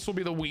better. This will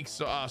be the weak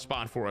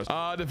spot for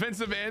us.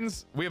 Defensive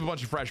ends, we have a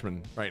bunch of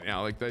freshmen right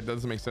now. Like, that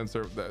doesn't make sense.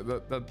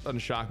 That doesn't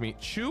shock me.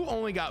 Chu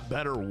only got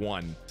better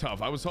one.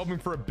 Tough. I was hoping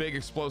for a big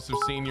explosive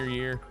senior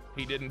year.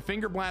 He didn't.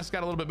 Finger Blast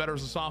got a little bit better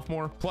as a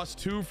sophomore.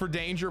 +2 for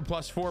Danger,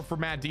 +4 for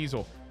Matt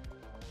Diesel.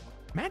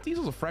 Matt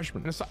Diesel's a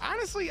freshman. So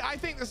honestly, I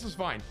think this is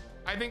fine.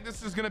 I think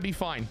this is going to be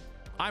fine.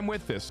 I'm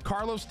with this.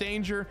 Carlos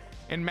Danger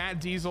and Matt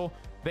Diesel,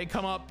 they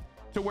come up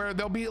to where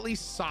they'll be at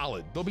least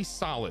solid. They'll be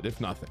solid, if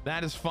nothing.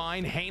 That is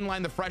fine.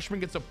 Hainline, the freshman,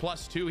 gets a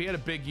 +2. He had a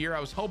big year. I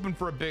was hoping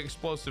for a big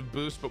explosive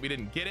boost, but we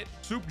didn't get it.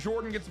 Soup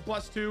Jordan gets a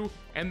 +2,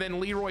 and then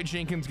Leroy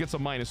Jenkins gets a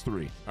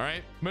 -3. All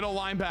right. Middle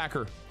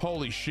linebacker.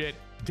 Holy shit.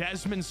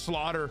 Desmond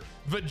Slaughter,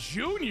 the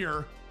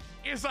junior,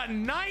 is a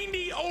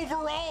 90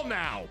 overall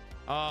now.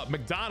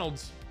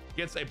 McDonald's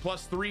gets a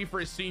 +3 for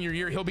his senior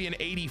year. He'll be an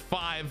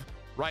 85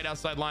 right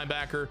outside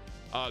linebacker.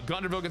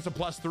 Gunderville gets a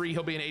 +3.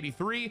 He'll be an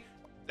 83.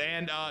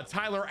 And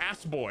Tyler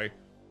Assboy,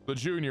 the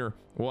junior,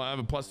 will have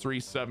a +3,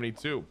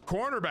 72.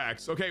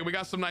 Cornerbacks. Okay, we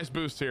got some nice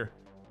boosts here.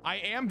 I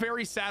am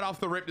very sad off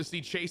the rip to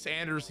see Chase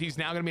Anders. He's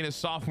now going to be in his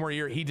sophomore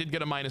year. He did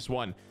get a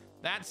 -1.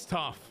 That's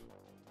tough.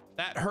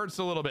 That hurts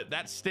a little bit.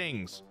 That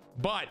stings.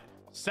 But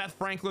Seth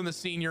Franklin, the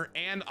senior,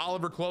 and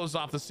Oliver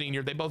Klozoff, the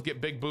senior, they both get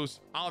big boosts.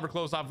 Oliver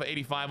Klozoff, an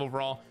 85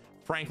 overall.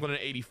 Franklin, an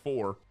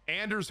 84.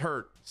 Anders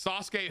hurt.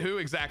 Sasuke, who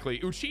exactly?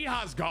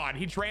 Uchiha's gone.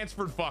 He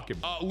transferred. Fuck him.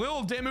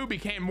 Lil Demu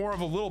became more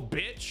of a little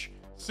bitch.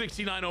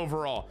 69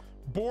 overall.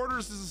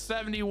 Borders is a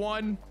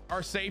 71.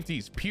 Our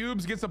safeties.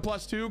 Pubes gets a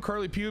 +2.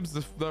 Curly Pubes,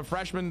 the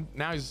freshman,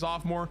 now he's a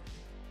sophomore.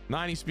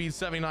 90 speed,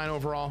 79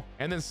 overall.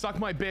 And then Suck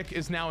My Bick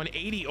is now an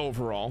 80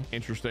 overall.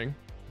 Interesting.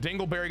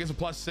 Dingleberry gets a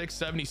 +6,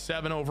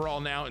 77 overall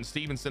now, and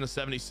Stevenson a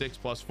 76,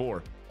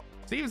 +4.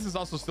 Stevenson's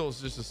also still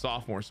just a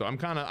sophomore, so I'm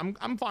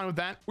fine with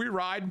that. We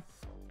ride,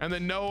 and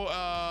then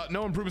no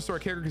improvements to our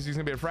kicker because he's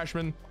gonna be a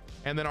freshman,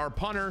 and then our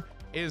punter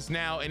is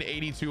now an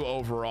 82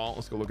 overall.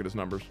 Let's go look at his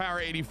numbers. Power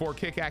 84,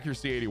 kick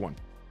accuracy 81.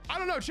 I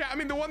don't know, chat. I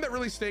mean, the one that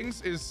really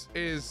stings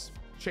is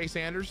Chase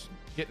Anders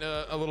getting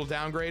a little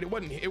downgrade.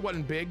 It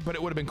wasn't big, but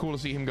it would have been cool to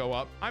see him go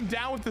up. I'm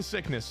down with the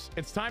sickness.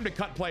 It's time to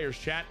cut players,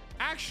 chat.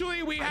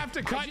 Actually, we have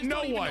to cut no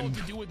one. I just don't even know what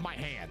to do with my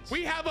hands.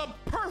 We have a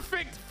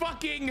perfect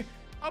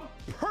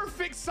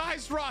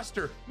sized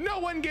roster. No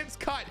one gets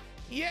cut.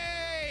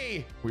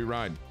 Yay! We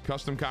run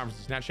custom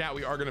conferences. Now, chat,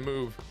 we are going to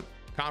move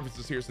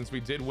conferences here since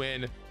we did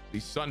win the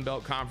Sun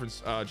Belt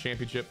Conference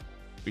Championship.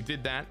 We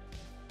did that.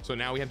 So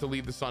now we have to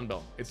leave the Sun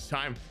Belt. It's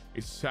time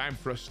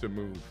for us to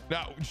move.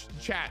 Now,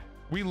 chat,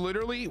 we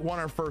literally won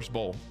our first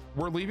bowl.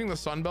 We're leaving the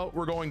Sun Belt.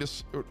 We're going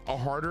to a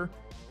harder,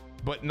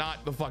 but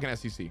not the fucking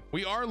SEC.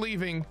 We are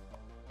leaving,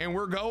 and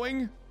we're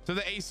going to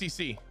the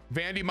ACC.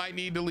 Vandy might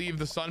need to leave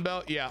the Sun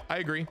Belt. Yeah, I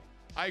agree.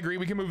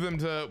 We can move them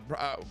to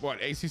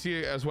what,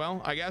 ACC as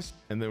well, I guess.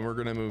 And then we're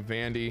gonna move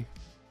Vandy.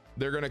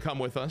 They're gonna come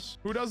with us.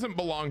 Who doesn't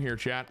belong here,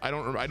 chat? I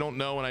don't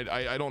know, and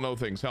I don't know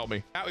things. Help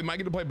me. We might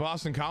get to play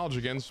Boston College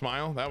again.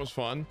 Smile. That was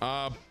fun.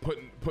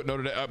 Put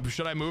Notre Dame.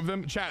 Should I move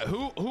them? Chat.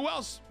 Who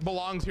else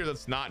belongs here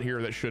that's not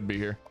here that should be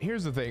here?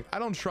 Here's the thing. I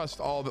don't trust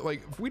all that.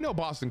 Like, if we know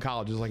Boston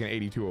College is like an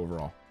 82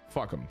 overall.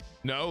 Fuck them.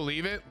 No,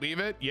 leave it.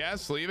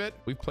 Yes, leave it.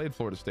 We've played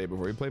Florida State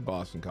before. We played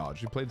Boston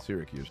College. We played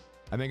Syracuse.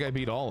 I think I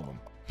beat all of them.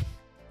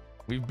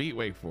 We've beat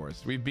Wake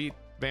Forest. We've beat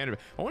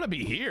Vanderbilt. I want to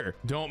be here.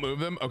 Don't move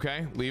them.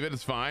 Okay, leave it.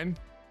 It's fine.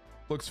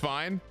 Looks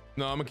fine.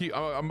 No, I'm gonna keep.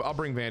 I'll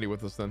bring Vandy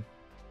with us then.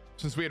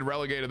 Since we had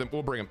relegated them,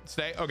 we'll bring them.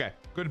 Stay. Okay.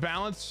 Good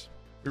balance.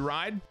 We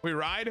ride.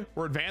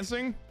 We're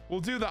advancing. We'll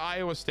do the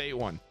Iowa State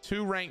one.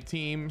 2 ranked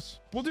teams.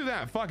 We'll do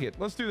that. Fuck it.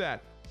 Let's do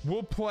that.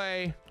 We'll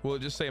play. Will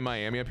it just say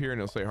Miami up here and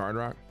it'll say Hard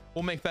Rock?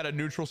 We'll make that a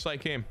neutral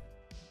site game.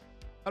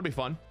 That'll be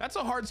fun. That's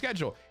a hard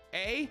schedule.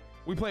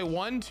 We play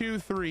 1, 2,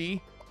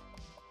 3,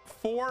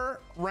 4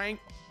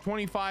 ranked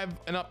 25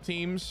 and up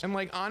teams. And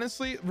like,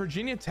 honestly,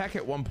 Virginia Tech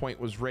at one point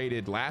was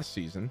rated last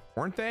season,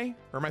 weren't they?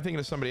 Or am I thinking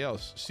of somebody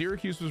else?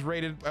 Syracuse was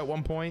rated at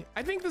one point.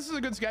 I think this is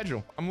a good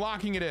schedule. I'm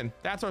locking it in.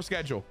 That's our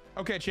schedule.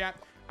 Okay, chat.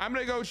 I'm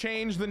gonna go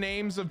change the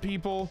names of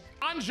people.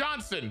 John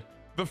Johnson,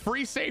 the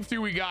free safety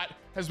we got,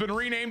 has been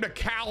renamed to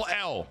Cal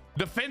L.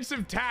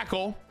 Defensive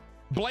tackle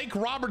Blake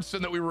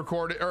Robertson that we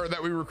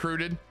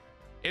recruited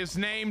is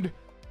named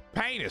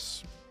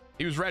Paynes.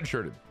 He was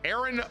redshirted.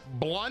 Aaron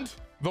Blunt,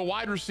 the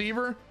wide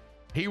receiver,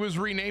 he was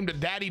renamed to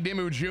Daddy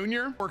Demu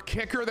Jr. Our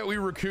kicker that we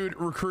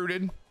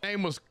recruited,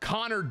 name was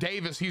Connor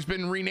Davis. He's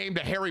been renamed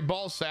to Harry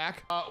Ballsack.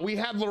 We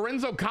had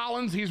Lorenzo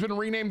Collins. He's been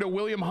renamed to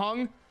William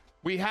Hung.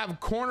 We have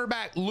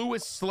cornerback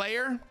Lewis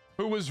Slayer,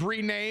 who was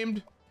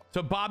renamed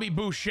to Bobby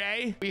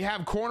Boucher. We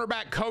have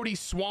cornerback Cody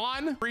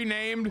Swan,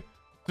 renamed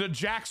to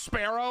Jack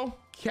Sparrow.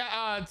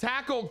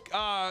 Tackle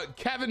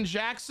Kevin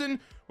Jackson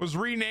was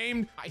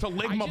renamed to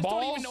Ligma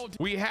Balls.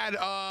 We had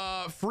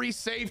free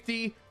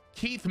safety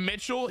Keith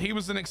Mitchell. He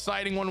was an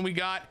exciting one we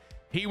got.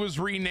 He was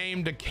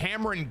renamed to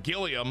Cameron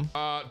Gilliam.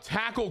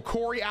 Tackle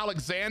Corey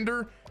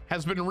Alexander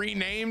has been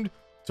renamed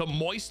to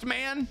Moist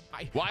Man.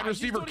 Wide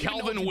receiver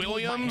Kelvin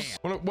Williams.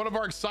 One of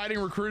our exciting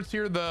recruits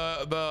here,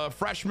 the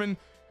freshman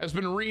has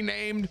been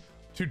renamed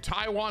to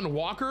Taiwan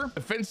Walker.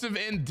 Defensive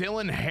end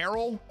Dylan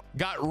Harrell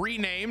got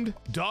renamed.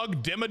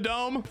 Doug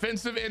Dimmadome.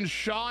 Defensive end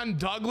Sean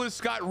Douglas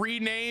got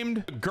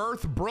renamed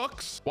Girth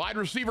Brooks. Wide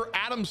receiver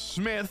Adam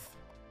Smith,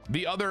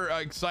 the other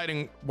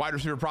exciting wide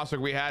receiver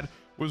prospect we had,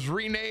 was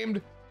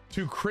renamed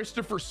to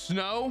Christopher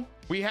Snow.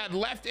 We had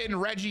left end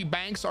Reggie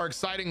Banks, our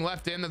exciting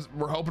left end that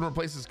we're hoping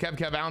replaces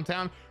Kev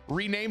Allentown,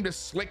 renamed to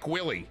Slick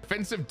Willie.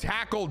 Defensive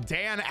tackle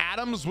Dan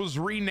Adams was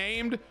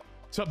renamed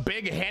to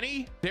Big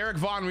Henny. Derek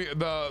Vaughn,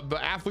 the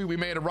athlete we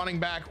made a running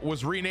back,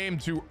 was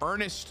renamed to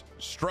Ernest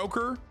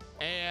Stroker.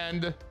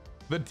 And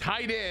the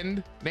tight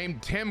end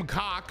named Tim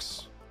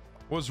Cox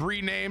was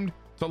renamed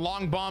to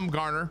Long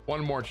Baumgartner. One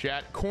more,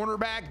 chat.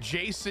 Cornerback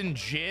Jason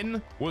Jin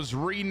was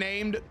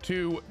renamed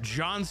to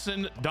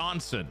Johnson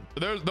Donson.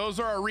 Those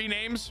are our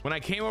renames. When I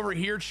came over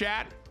here,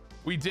 chat,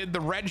 we did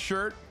the red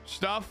shirt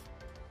stuff.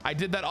 I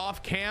did that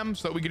off cam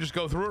so that we could just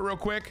go through it real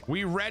quick.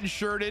 We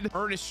red-shirted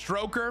Ernest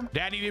Stroker,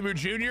 Daddy Dimu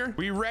Jr.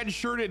 We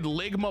red-shirted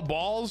Ligma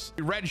Balls.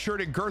 We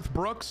red-shirted Girth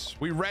Brooks.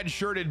 We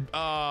red-shirted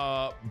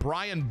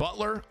Brian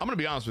Butler. I'm gonna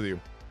be honest with you.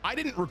 I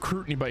didn't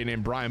recruit anybody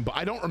named Brian, but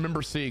I don't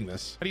remember seeing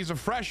this. But he's a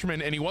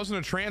freshman and he wasn't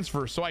a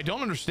transfer, so I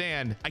don't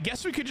understand. I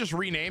guess we could just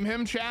rename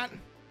him, chat,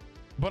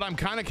 but I'm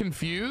kind of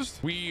confused.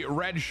 We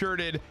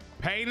red-shirted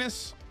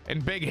Payness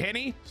and Big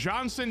Henny,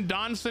 Johnson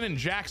Donson and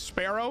Jack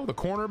Sparrow, the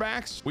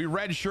cornerbacks. We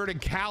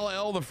red-shirted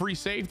Kal-El, the free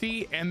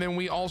safety, and then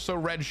we also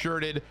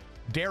red-shirted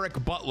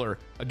Derek Butler.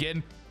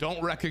 Again, don't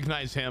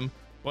recognize him,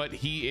 but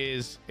he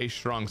is a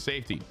strong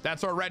safety.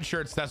 That's our red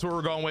shirts. That's what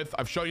we're going with.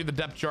 I've shown you the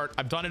depth chart.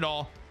 I've done it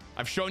all.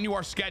 I've shown you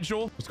our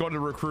schedule. Let's go to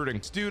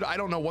recruiting. Dude, I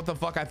don't know what the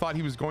fuck I thought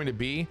he was going to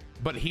be,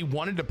 but he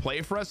wanted to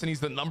play for us, and he's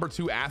the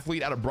 #2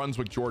 athlete out of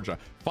Brunswick, Georgia.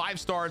 5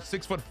 stars,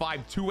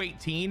 6'5",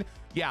 218.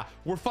 Yeah,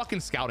 we're fucking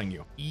scouting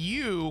you.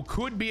 You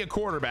could be a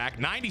quarterback,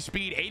 90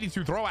 speed,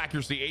 82 throw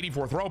accuracy,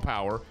 84 throw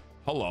power.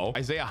 Hello,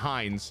 Isaiah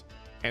Hines.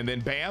 And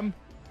then bam.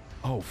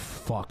 Oh,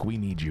 fuck, we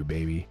need you,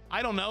 baby.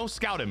 I don't know,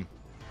 scout him.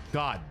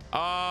 God.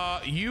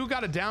 You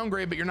got a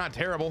downgrade, but you're not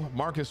terrible.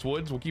 Marcus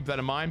Woods, we'll keep that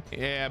in mind.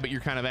 Yeah, but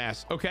you're kind of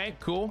ass. Okay,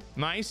 cool,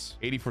 nice.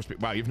 84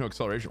 speed. Wow, you have no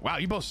acceleration. Wow,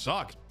 you both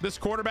suck. This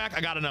quarterback, I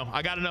gotta know.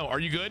 Are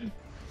you good?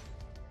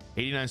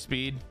 89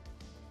 speed,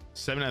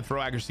 79 throw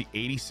accuracy,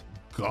 80.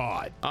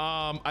 God.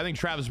 I think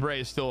Travis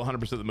Bray is still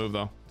 100% the move,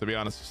 though, to be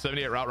honest.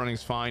 78 route running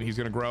is fine. He's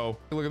gonna grow.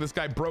 Look at this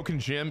guy, Broken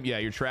Jim. Yeah,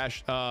 you're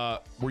trash.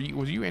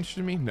 Was you interested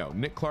in me? No.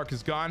 Nick Clark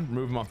is gone.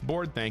 Remove him off the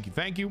board. Thank you.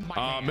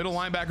 Middle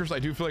linebackers, I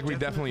do feel like we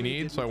definitely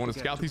need, so I want to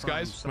scout these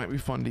guys. Might be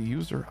fun to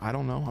use, or I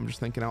don't know. I'm just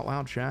thinking out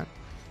loud, chat.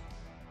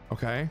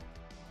 Okay.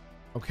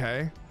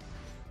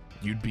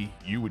 You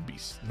would be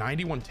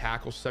 91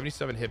 tackles,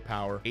 77 hit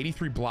power,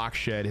 83 block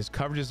shed. His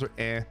coverages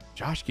are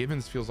Josh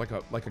Givens feels like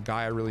a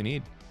guy I really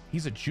need.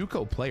 He's a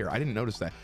JUCO player. I didn't notice that.